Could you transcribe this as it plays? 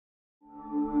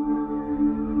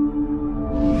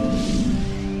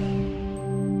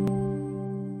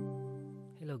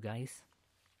guys.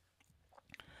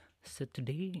 So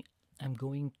today I'm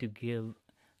going to give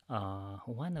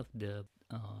one of the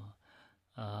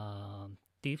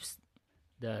tips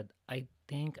that I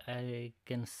think I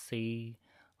can say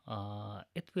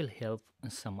it will help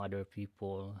some other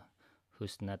people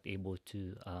who's not able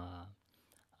to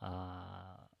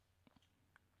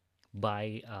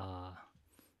buy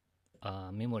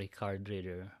a memory card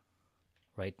reader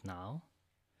right now.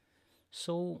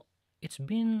 So it's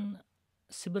been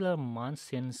several months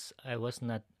since I was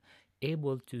not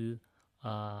able to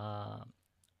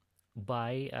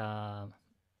buy a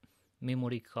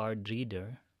memory card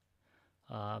reader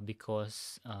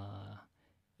because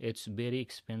it's very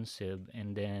expensive,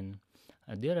 and then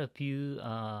there are a few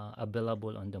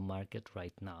available on the market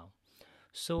right now.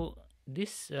 So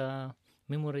this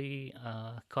memory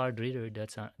card reader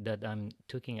that I'm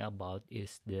talking about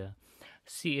is the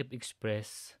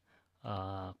CFEXPRESS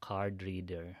card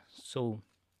reader. So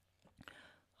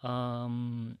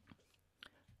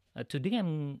today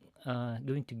I'm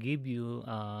going to give you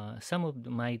some of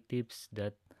my tips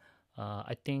that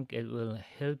I think it will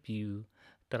help you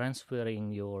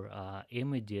transferring your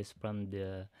images from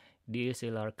the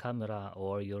DSLR camera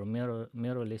or your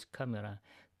mirrorless camera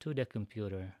to the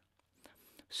computer.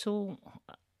 So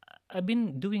I've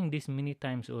been doing this many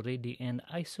times already, and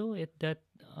I saw it that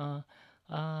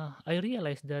I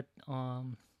realized that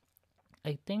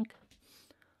I think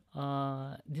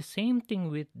the same thing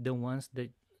with the ones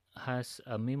that has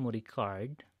a memory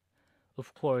card.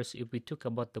 Of course, if we talk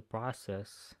about the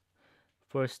process,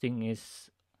 first thing is,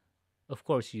 of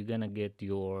course, you're gonna get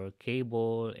your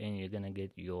cable and you're gonna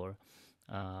get your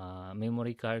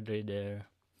memory card reader.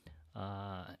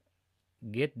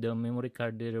 Get the memory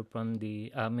card reader from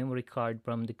the memory card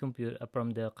from the computer, from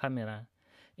the camera,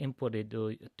 input it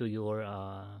to your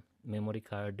memory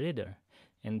card reader,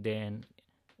 and then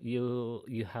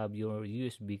you have your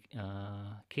USB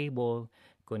cable,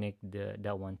 connect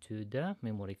that one to the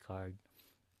memory card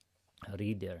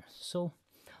reader. So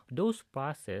those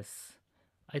process,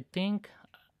 I think,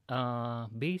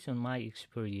 based on my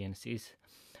experience, is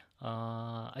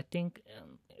I think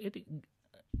it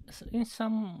in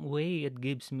some way it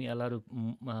gives me a lot of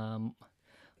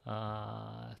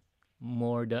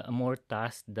more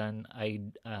tasks than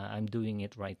I'm doing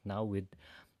it right now with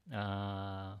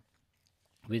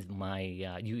my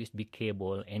USB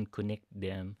cable and connect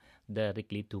them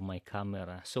directly to my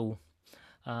camera. So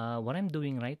what I'm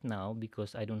doing right now,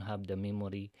 because I don't have the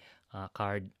memory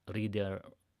card reader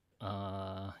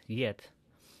yet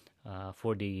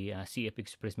for the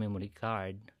CFEXPRESS memory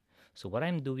card, so what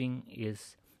I'm doing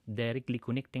is directly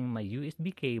connecting my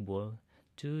USB cable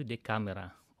to the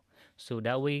camera. So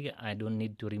that way I don't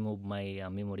need to remove my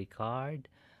memory card.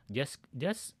 Just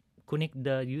connect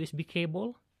the USB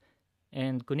cable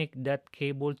and connect that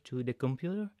cable to the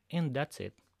computer, and that's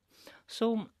it.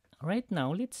 So right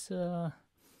now let's head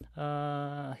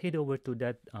over to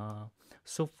that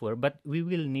software, but we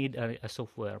will need a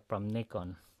software from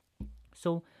Nikon.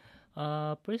 So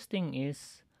first thing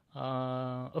is,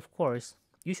 of course,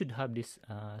 you should have this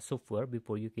software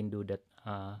before you can do that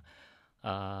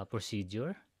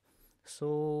procedure.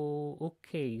 So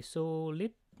okay, so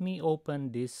let me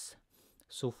open this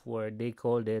software. They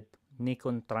called it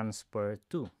Nikon Transfer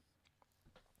 2.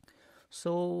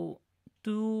 So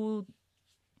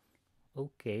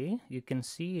okay, you can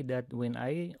see that when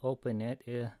I open it,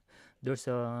 there's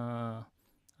a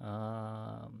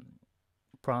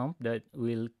prompt that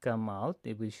will come out.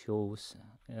 It will shows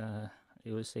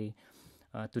it will say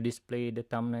to display the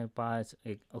thumbnail paths.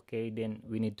 Okay, then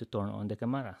we need to turn on the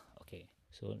camera. Okay,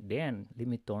 so then let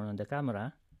me turn on the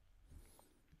camera.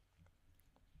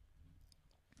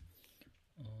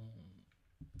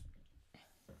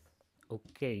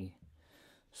 Okay,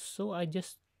 so I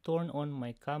just turn on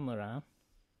my camera.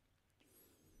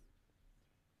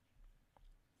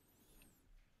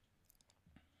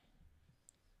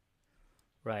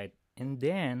 Right, and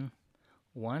then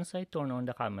once I turn on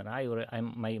the camera,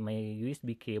 my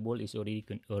USB cable is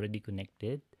already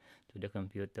connected to the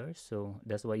computer. So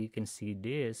that's why you can see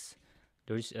this.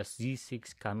 There's a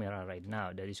Z6 camera right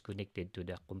now that is connected to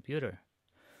the computer.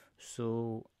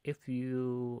 So if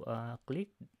you click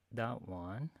that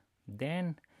one,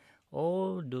 then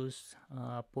all those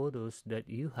photos that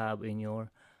you have in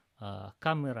your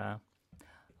camera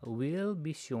will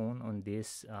be shown on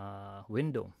this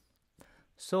window.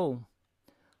 So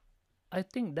I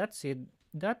think that's it.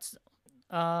 That's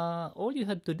all you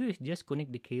have to do is just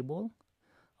connect the cable,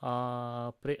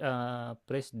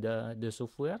 press the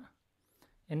software,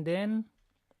 and then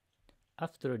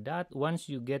after that, once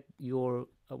you get your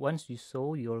once you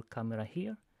saw your camera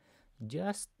here,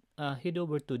 just head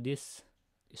over to this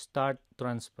start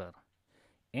transfer,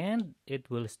 and it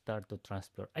will start to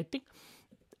transfer. I think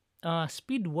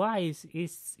speed wise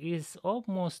is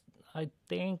almost, I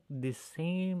think, the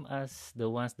same as the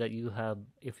ones that you have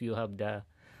if you have the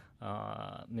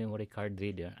memory card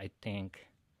reader. I think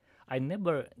I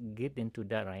never get into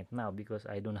that right now because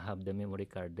I don't have the memory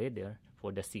card reader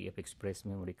for the CFEXPRESS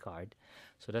memory card.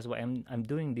 So that's why I'm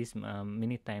doing this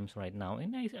many times right now,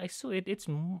 and I saw it. It's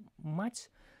much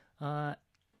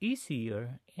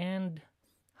easier and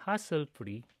hassle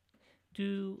free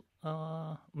to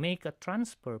make a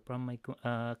transfer from my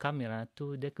camera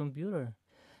to the computer,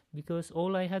 because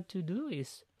all I had to do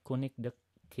is connect the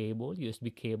cable,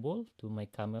 USB cable, to my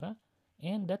camera,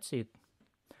 and that's it.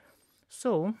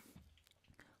 So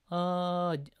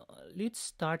let's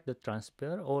start the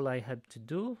transfer. All I have to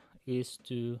do is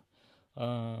to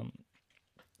um,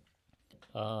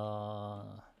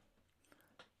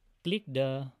 click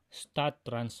the start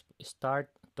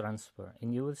transfer,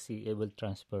 and you will see it will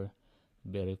transfer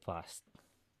very fast.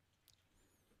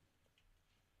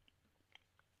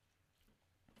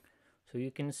 So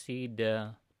you can see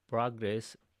the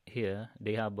progress here.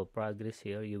 They have a progress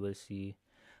here. You will see,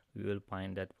 we will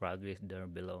find that progress there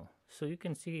below. So you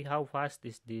can see how fast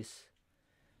is this.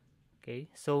 Okay,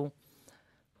 so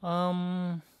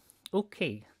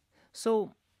okay,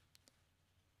 so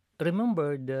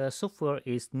remember the software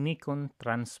is Nikon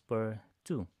Transfer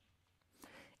 2,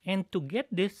 and to get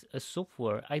this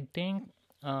software, I think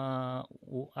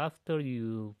after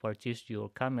you purchase your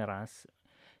cameras,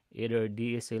 either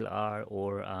DSLR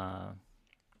or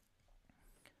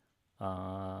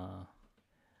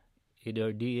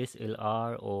either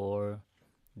DSLR or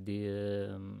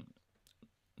the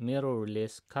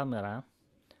mirrorless camera,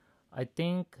 I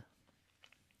think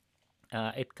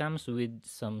it comes with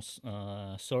some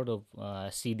sort of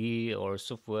CD or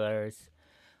softwares,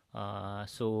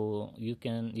 so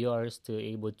you are still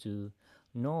able to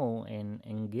know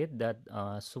and get that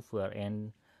software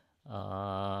and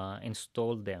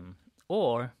install them.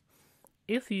 Or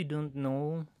if you don't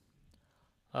know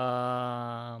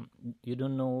the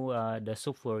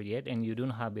software yet and you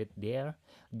don't have it there,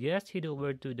 just head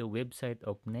over to the website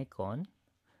of Nikon,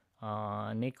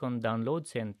 Nikon Download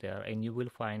Center, and you will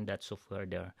find that software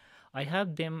there. I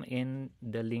have them in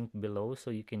the link below, so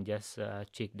you can just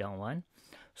check that one.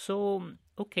 So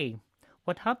okay,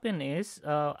 what happened is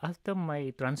after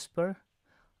my transfer,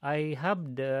 I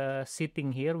have the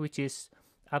setting here, which is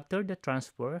after the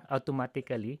transfer,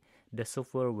 automatically the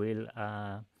software will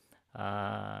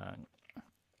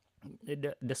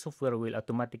the software will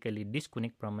automatically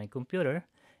disconnect from my computer,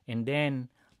 and then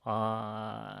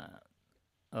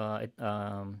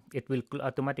it will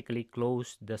automatically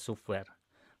close the software.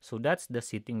 So that's the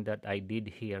setting that I did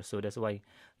here. So that's why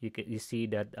you see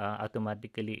that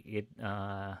automatically it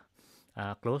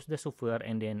close the software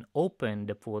and then open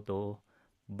the photo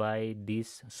by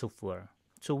this software.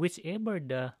 So whichever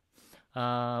the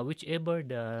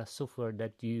software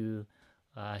that you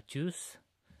choose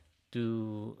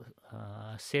to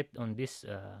set on this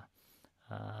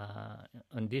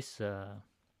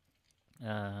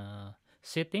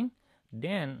setting,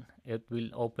 then it will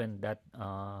open that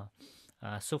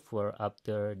software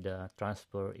after the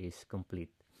transfer is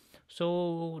complete.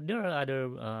 So there are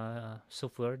other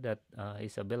software that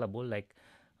is available, like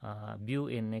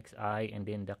ViewNX-i and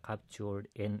then the Captured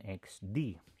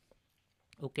NXD.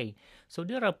 Okay, so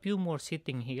there are a few more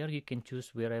settings here. You can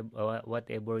choose wherever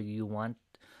whatever you want,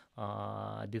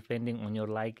 depending on your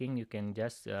liking. You can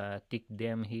just tick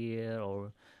them here,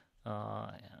 or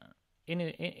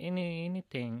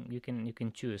anything you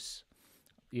can choose.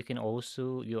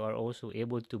 You are also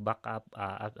able to back up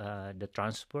the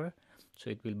transfer,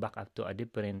 so it will back up to a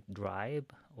different drive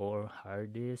or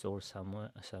hard disk or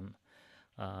some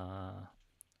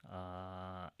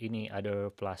any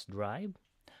other flash drive.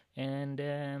 And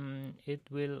it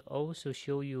will also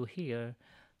show you here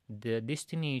the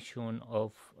destination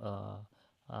of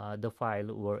the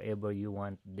file wherever you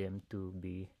want them to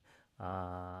be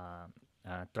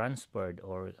transferred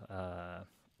or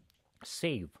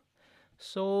saved.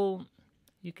 So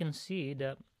you can see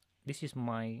that this is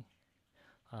my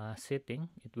setting.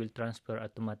 It will transfer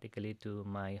automatically to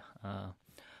my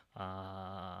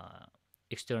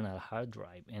external hard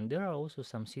drive, and there are also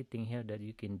some setting here that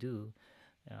you can do,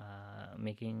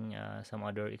 making some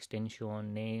other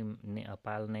extension name,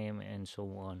 file name, and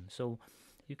so on. So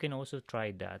you can also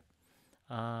try that.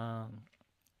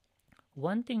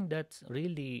 One thing that's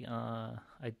really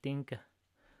I think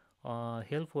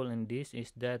helpful in this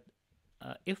is that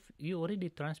if you already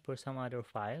transfer some other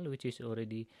file which is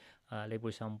already like for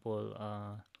example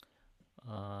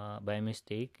by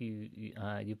mistake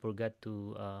you forgot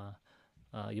to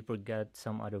you forgot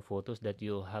some other photos that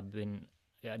you have been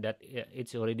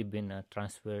it's already been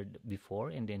transferred before,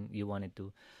 and then you wanted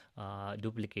to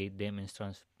duplicate them and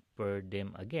transfer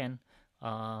them again.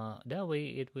 That way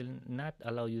it will not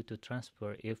allow you to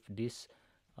transfer if this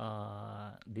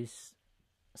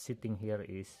sitting here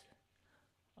is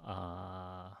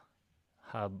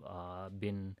have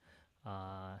been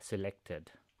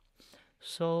selected.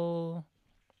 So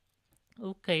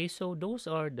okay, so those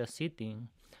are the setting.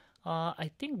 I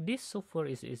think this software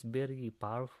is very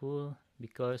powerful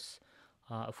because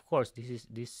of course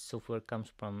this software comes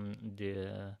from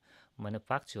the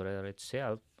manufacturer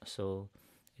itself, so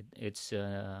it's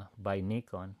by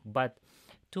Nikon. But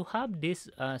to have this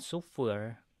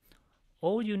software,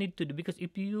 all you need to do, because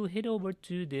if you head over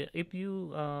to the if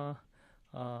you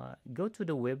go to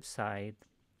the website,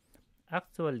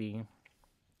 actually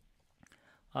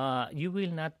you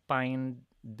will not find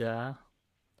the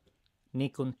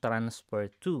Nikon Transfer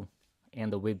 2 in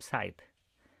the website.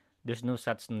 There's no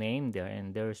such name there,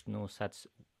 and there's no such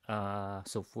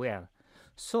software.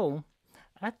 So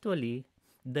actually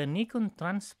the Nikon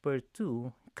Transfer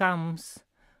 2 comes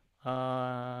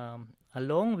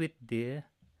along with the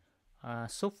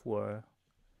software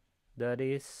that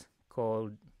is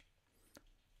called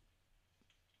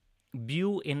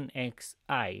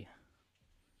ViewNX-i,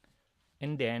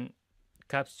 and then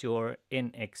Capture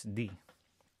NXD.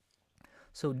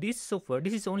 So this software,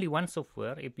 this is only one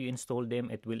software. If you install them,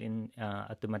 it will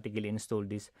automatically install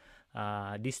these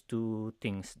two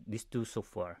things, these two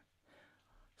software.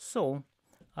 So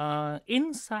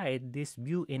inside this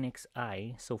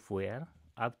ViewNX-i software,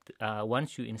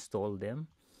 once you install them,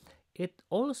 it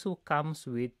also comes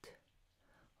with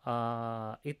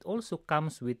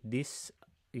this.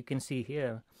 You can see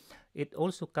here, it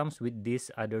also comes with this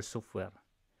other software.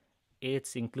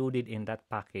 It's included in that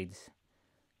package,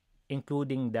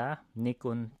 including the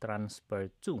Nikon Transfer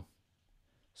 2.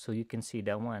 So you can see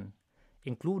that one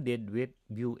included with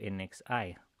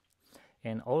ViewNX-i.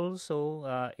 And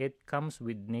also it comes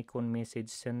with Nikon Message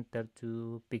Center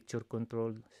 2, Picture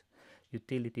Control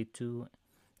Utility 2,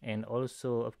 and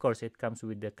also of course it comes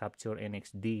with the Capture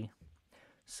NXD.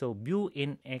 So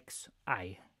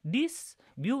ViewNX-i. This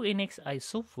ViewNX-i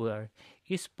software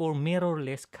is for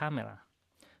mirrorless camera.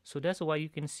 So that's why you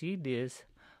can see this.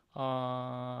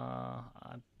 I'm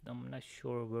not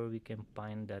sure where we can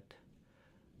find that.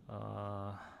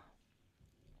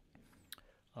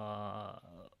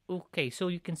 Okay, so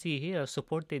you can see here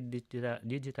supported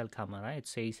digital camera. It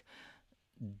says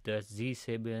the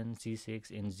Z7,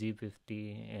 Z6, and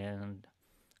Z50, and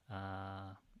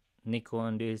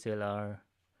Nikon DSLR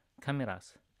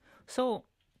cameras. So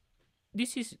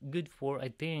this is good for, I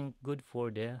think, good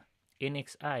for the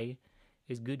NXi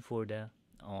is good for the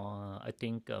I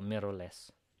think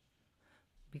mirrorless,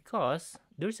 because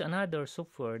there's another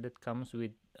software that comes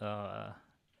with that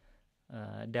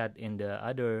in the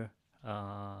other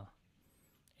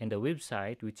in the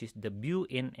website, which is the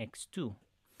ViewNX2.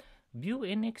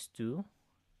 ViewNX2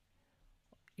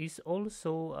 is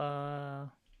also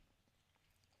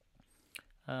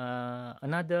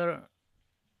another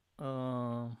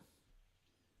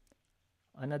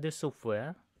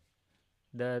software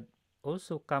that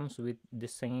also comes with the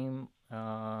same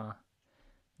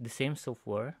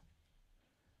software.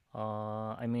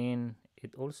 I mean,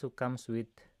 it also comes with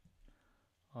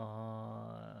where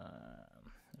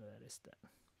is that?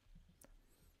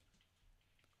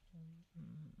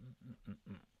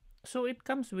 So it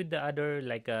comes with the other,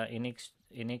 like NX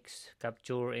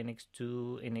Capture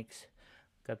NX2, NX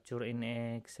Capture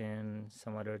NX, and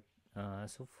some other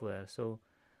software. So,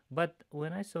 but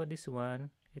when I saw this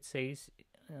one, it says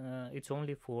it's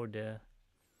only for the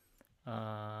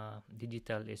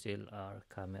digital SLR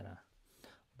camera,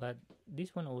 but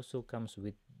this one also comes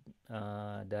with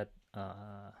that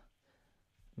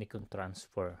Nikon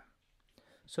Transfer.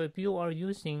 So if you are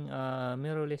using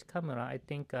mirrorless camera, I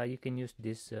think you can use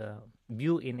this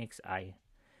ViewNX-i,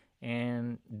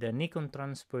 and the Nikon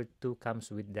Transfer 2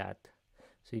 comes with that.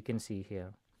 So you can see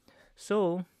here.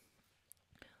 So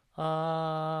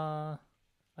I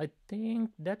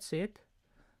think that's it.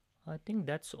 I think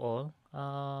that's all.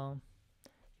 You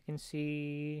can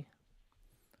see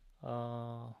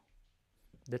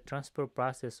the transfer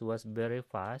process was very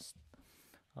fast,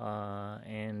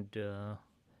 and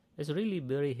it's really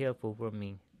very helpful for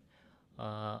me.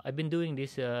 I've been doing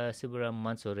this several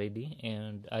months already,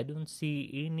 and I don't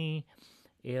see any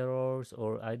errors,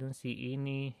 or I don't see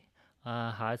any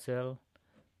hassle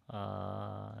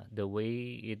the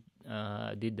way it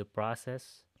did the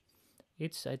process.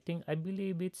 I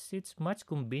believe it's much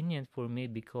convenient for me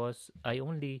because I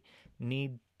only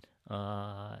need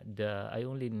the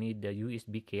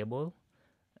USB cable.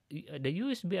 The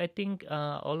USB, I think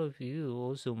all of you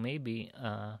also maybe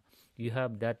you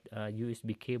have that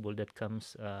USB cable that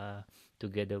comes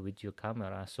together with your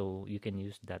camera, so you can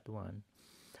use that one.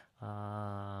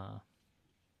 uh,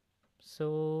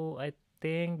 so I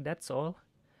think that's all.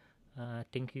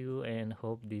 Thank you, and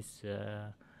hope this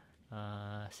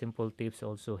simple tips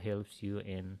also helps you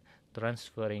in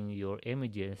transferring your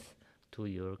images to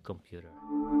your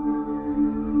computer.